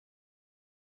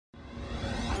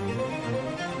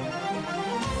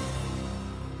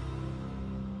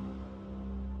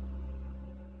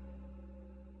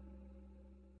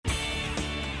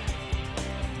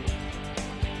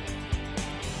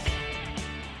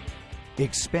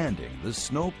expanding the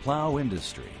snowplow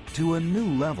industry to a new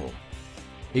level,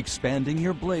 expanding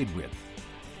your blade width,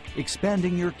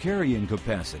 expanding your carrying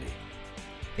capacity,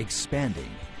 expanding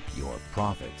your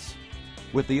profits.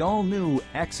 With the all-new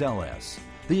XLS,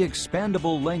 the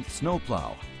expandable length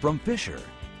snowplow from Fisher.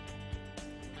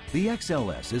 The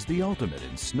XLS is the ultimate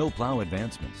in snowplow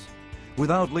advancements.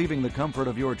 Without leaving the comfort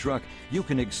of your truck, you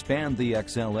can expand the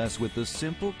XLS with the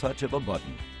simple touch of a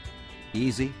button.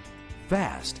 Easy,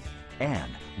 fast,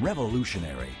 and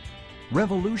revolutionary.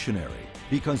 Revolutionary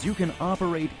because you can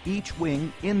operate each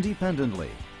wing independently,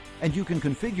 and you can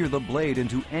configure the blade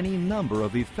into any number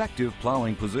of effective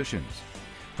plowing positions.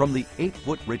 From the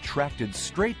 8-foot retracted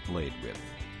straight blade width,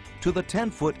 to the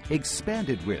 10-foot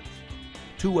expanded width,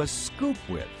 to a scoop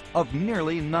width of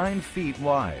nearly 9 feet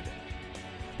wide.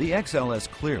 The XLS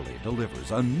clearly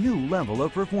delivers a new level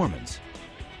of performance.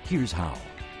 Here's how.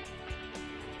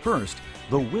 First,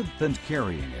 the width and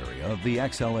carrying area of the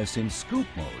XLS in scoop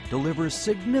mode delivers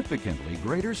significantly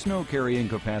greater snow carrying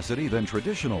capacity than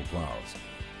traditional plows.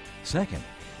 Second,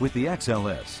 with the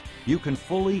XLS, you can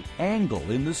fully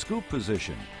angle in the scoop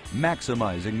position,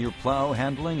 maximizing your plow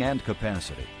handling and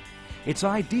capacity. It's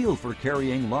ideal for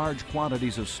carrying large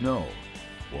quantities of snow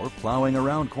or plowing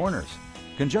around corners,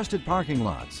 congested parking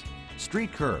lots,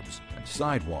 street curbs, and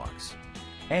sidewalks.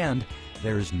 And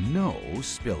there's no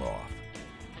spill-off.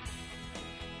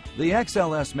 The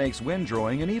XLS makes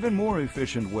windrowing an even more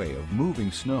efficient way of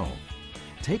moving snow.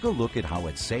 Take a look at how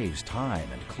it saves time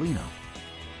and cleanup.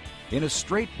 In a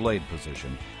straight blade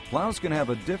position, plows can have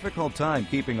a difficult time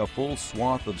keeping a full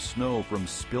swath of snow from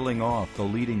spilling off the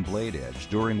leading blade edge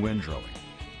during windrowing.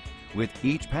 With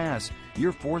each pass,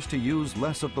 you're forced to use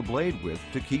less of the blade width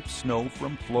to keep snow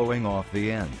from flowing off the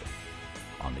end.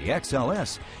 On the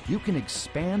XLS, you can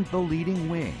expand the leading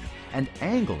wing and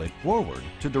angle it forward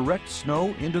to direct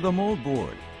snow into the mold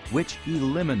board, which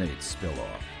eliminates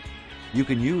spill-off. You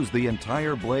can use the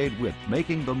entire blade width,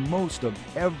 making the most of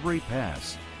every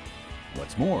pass.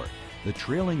 What's more, the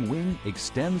trailing wing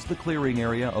extends the clearing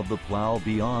area of the plow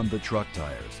beyond the truck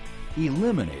tires,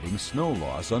 eliminating snow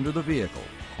loss under the vehicle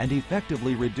and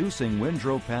effectively reducing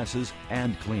windrow passes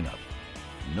and cleanup.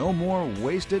 No more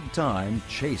wasted time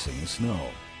chasing snow.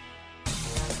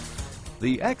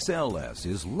 The XLS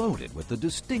is loaded with the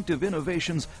distinctive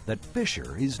innovations that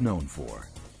Fisher is known for.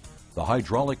 The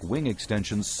hydraulic wing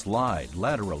extensions slide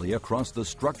laterally across the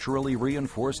structurally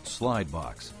reinforced slide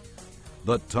box.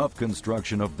 The tough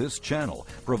construction of this channel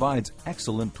provides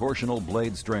excellent torsional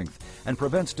blade strength and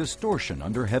prevents distortion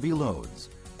under heavy loads.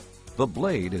 The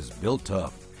blade is built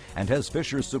tough and has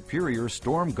Fisher's superior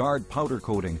Storm Guard powder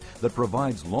coating that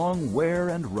provides long wear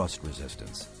and rust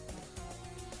resistance.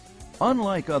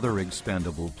 Unlike other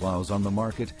expandable plows on the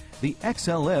market, the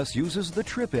XLS uses the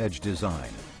trip edge design.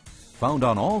 Found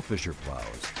on all Fisher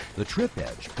plows, the trip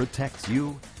edge protects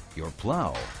you, your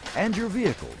plow, and your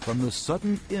vehicle from the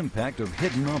sudden impact of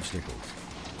hidden obstacles.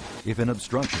 If an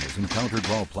obstruction is encountered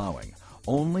while plowing,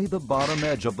 only the bottom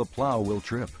edge of the plow will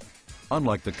trip,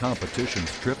 unlike the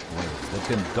competition's trip blades that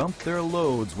can dump their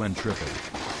loads when tripping.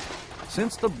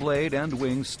 Since the blade and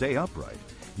wings stay upright,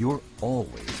 you're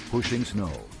always pushing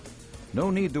snow. No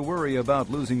need to worry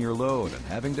about losing your load and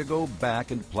having to go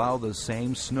back and plow the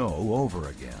same snow over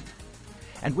again.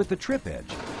 And with the trip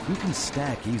edge, you can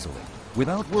stack easily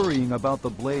without worrying about the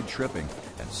blade tripping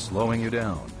and slowing you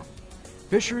down.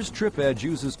 Fisher's trip edge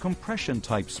uses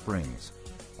compression-type springs.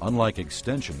 Unlike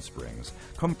extension springs,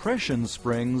 compression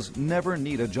springs never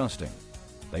need adjusting.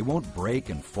 They won't break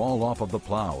and fall off of the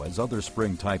plow as other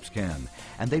spring types can,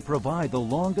 and they provide the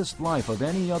longest life of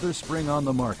any other spring on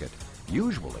the market,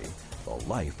 usually the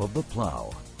life of the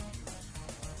plow.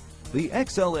 The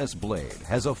XLS blade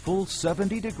has a full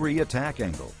 70-degree attack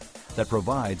angle that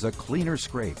provides a cleaner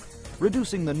scrape,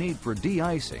 reducing the need for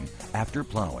de-icing after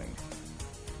plowing.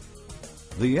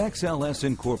 The XLS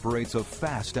incorporates a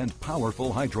fast and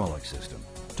powerful hydraulic system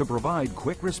to provide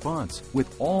quick response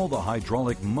with all the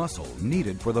hydraulic muscle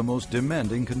needed for the most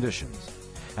demanding conditions.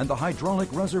 And the hydraulic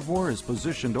reservoir is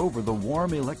positioned over the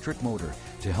warm electric motor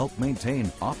to help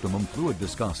maintain optimum fluid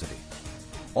viscosity.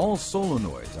 All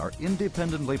solenoids are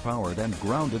independently powered and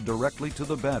grounded directly to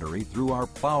the battery through our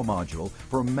plow module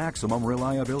for maximum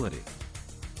reliability.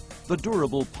 The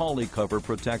durable poly cover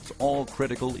protects all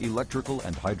critical electrical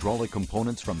and hydraulic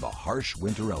components from the harsh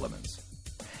winter elements.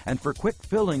 And for quick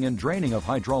filling and draining of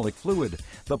hydraulic fluid,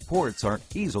 the ports are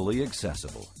easily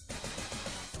accessible.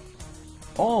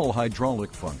 All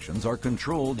hydraulic functions are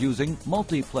controlled using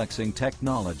multiplexing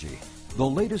technology, the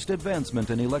latest advancement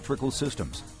in electrical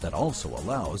systems that also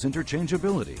allows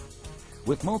interchangeability.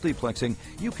 With multiplexing,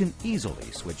 you can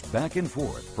easily switch back and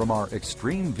forth from our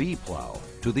Extreme V-Plow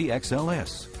to the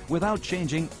XLS without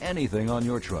changing anything on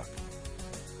your truck.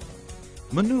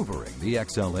 Maneuvering the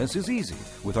XLS is easy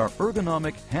with our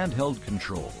ergonomic handheld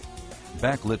control.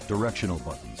 Backlit directional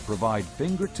buttons provide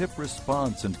fingertip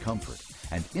response and comfort,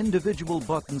 and individual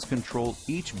buttons control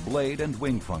each blade and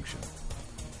wing function.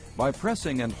 By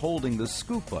pressing and holding the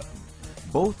scoop button,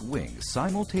 both wings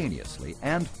simultaneously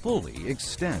and fully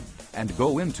extend and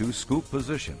go into scoop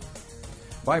position.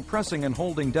 By pressing and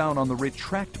holding down on the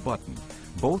retract button,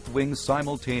 both wings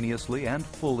simultaneously and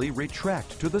fully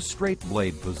retract to the straight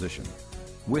blade position.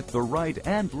 With the right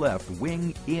and left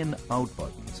wing in-out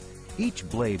buttons, each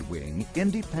blade wing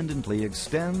independently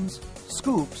extends,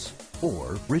 scoops,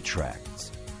 or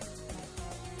retracts.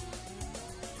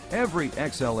 Every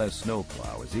XLS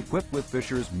snowplow is equipped with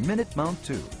Fisher's Minute Mount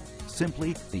 2,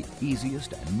 simply the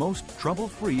easiest and most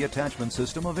trouble-free attachment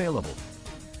system available.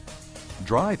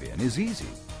 Drive-in is easy.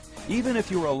 Even if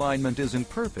your alignment isn't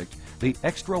perfect, the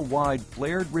extra-wide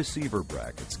flared receiver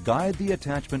brackets guide the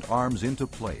attachment arms into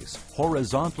place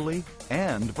horizontally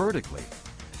and vertically.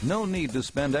 No need to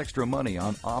spend extra money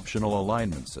on optional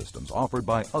alignment systems offered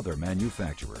by other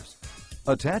manufacturers.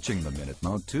 Attaching the Minute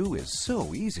Mount 2 is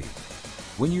so easy.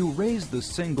 When you raise the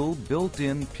single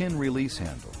built-in pin release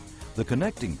handle, the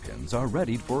connecting pins are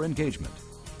ready for engagement.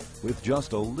 With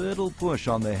just a little push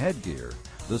on the headgear,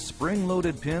 the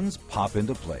spring-loaded pins pop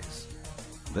into place.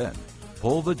 Then,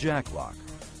 pull the jack lock,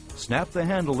 snap the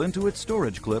handle into its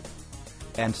storage clip,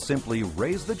 and simply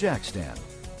raise the jack stand.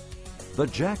 The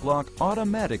jack lock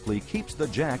automatically keeps the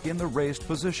jack in the raised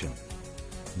position.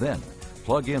 Then,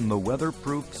 plug in the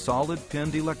weatherproof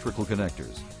solid-pinned electrical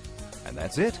connectors. And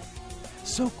that's it.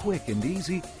 So quick and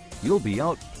easy, you'll be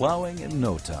out plowing in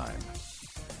no time.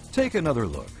 Take another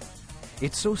look.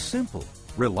 It's so simple,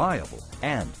 reliable,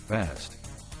 and fast.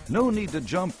 No need to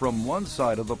jump from one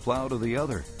side of the plow to the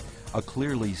other. A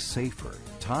clearly safer,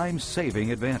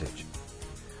 time-saving advantage.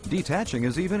 Detaching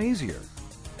is even easier.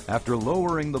 After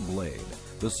lowering the blade,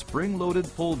 the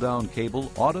spring-loaded pull-down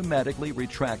cable automatically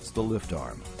retracts the lift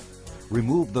arm.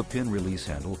 Remove the pin release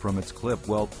handle from its clip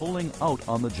while pulling out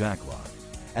on the jack lock,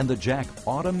 and the jack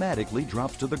automatically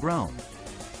drops to the ground.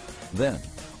 Then,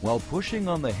 while pushing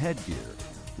on the headgear,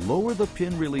 lower the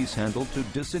pin release handle to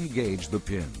disengage the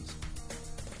pins.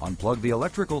 Unplug the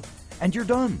electrical, and you're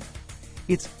done.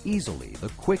 It's easily the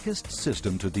quickest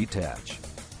system to detach.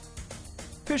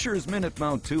 Fisher's Minute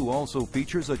Mount 2 also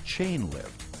features a chain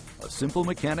lift, a simple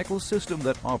mechanical system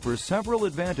that offers several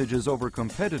advantages over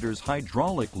competitors'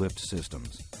 hydraulic lift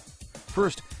systems.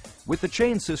 First, with the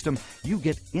chain system, you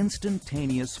get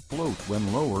instantaneous float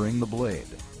when lowering the blade.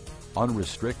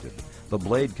 Unrestricted, the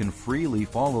blade can freely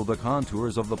follow the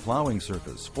contours of the plowing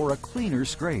surface for a cleaner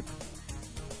scrape.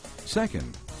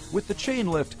 Second, with the chain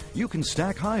lift, you can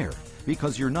stack higher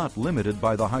because you're not limited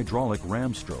by the hydraulic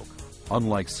ram stroke,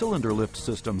 unlike cylinder lift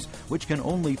systems which can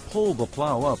only pull the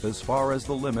plow up as far as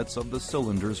the limits of the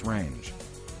cylinder's range.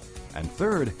 And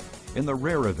third, in the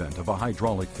rare event of a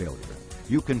hydraulic failure,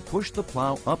 you can push the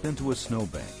plow up into a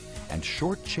snowbank and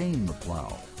short chain the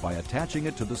plow by attaching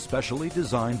it to the specially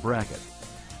designed bracket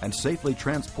and safely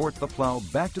transport the plow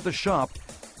back to the shop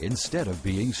instead of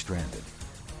being stranded.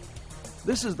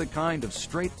 This is the kind of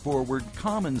straightforward,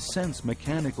 common-sense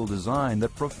mechanical design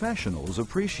that professionals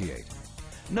appreciate.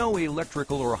 No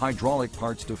electrical or hydraulic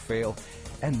parts to fail,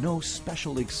 and no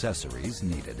special accessories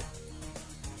needed.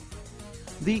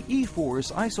 The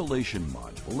E-Force isolation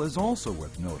module is also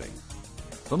worth noting.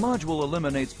 The module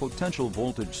eliminates potential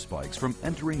voltage spikes from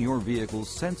entering your vehicle's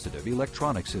sensitive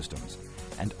electronic systems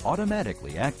and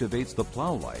automatically activates the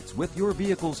plow lights with your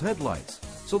vehicle's headlights,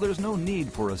 so there's no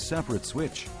need for a separate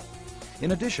switch.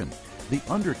 In addition, the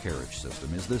undercarriage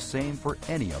system is the same for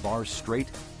any of our straight,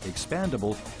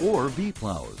 expandable, or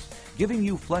V-Plows, giving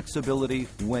you flexibility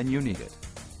when you need it.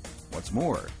 What's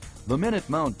more, the Minute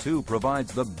Mount 2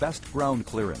 provides the best ground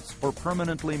clearance for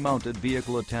permanently mounted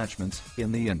vehicle attachments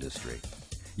in the industry.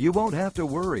 You won't have to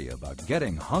worry about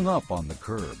getting hung up on the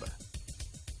curb.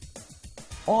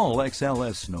 All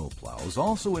XLS snowplows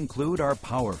also include our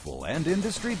powerful and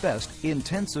industry-best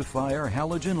intensifier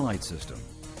halogen light system.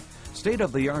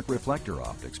 State-of-the-art reflector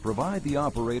optics provide the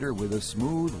operator with a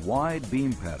smooth, wide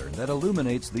beam pattern that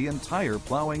illuminates the entire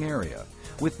plowing area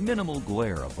with minimal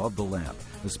glare above the lamp,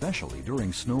 especially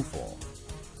during snowfall.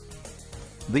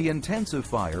 The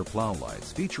intensifier plow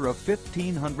lights feature a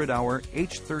 1500-hour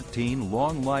H13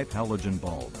 long-life halogen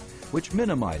bulb, which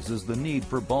minimizes the need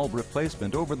for bulb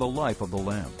replacement over the life of the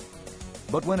lamp.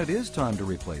 But when it is time to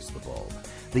replace the bulb,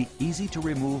 The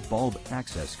easy-to-remove bulb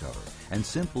access cover and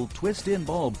simple twist-in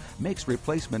bulb makes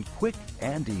replacement quick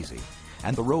and easy.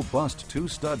 And the robust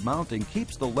two-stud mounting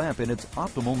keeps the lamp in its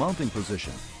optimal mounting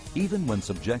position, even when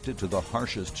subjected to the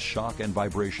harshest shock and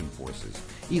vibration forces,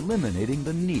 eliminating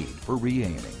the need for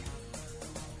re-aiming.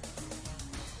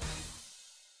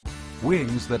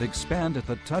 Wings that expand at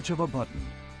the touch of a button,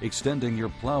 extending your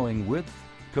plowing width,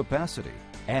 capacity,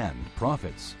 and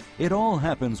profits. It all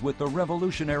happens with the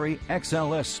revolutionary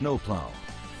XLS Snowplow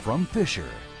from Fisher.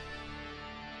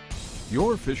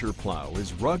 Your Fisher plow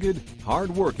is rugged,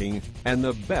 hard-working, and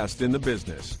the best in the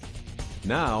business.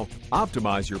 Now,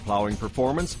 optimize your plowing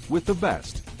performance with the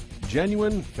best,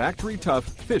 genuine, factory-tough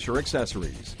Fisher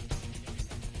accessories.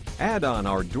 Add on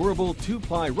our durable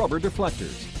 2-ply rubber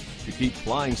deflectors to keep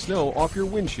flying snow off your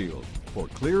windshield for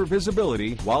clear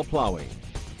visibility while plowing.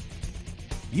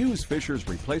 Use Fisher's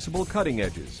replaceable cutting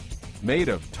edges, made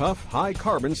of tough,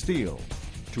 high-carbon steel,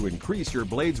 to increase your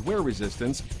blade's wear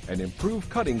resistance and improve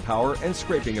cutting power and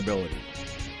scraping ability.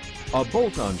 A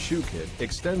bolt-on shoe kit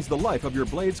extends the life of your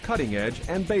blade's cutting edge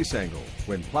and base angle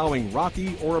when plowing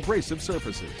rocky or abrasive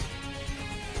surfaces.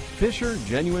 Fisher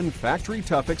genuine factory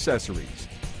tough accessories.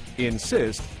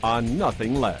 Insist on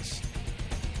nothing less.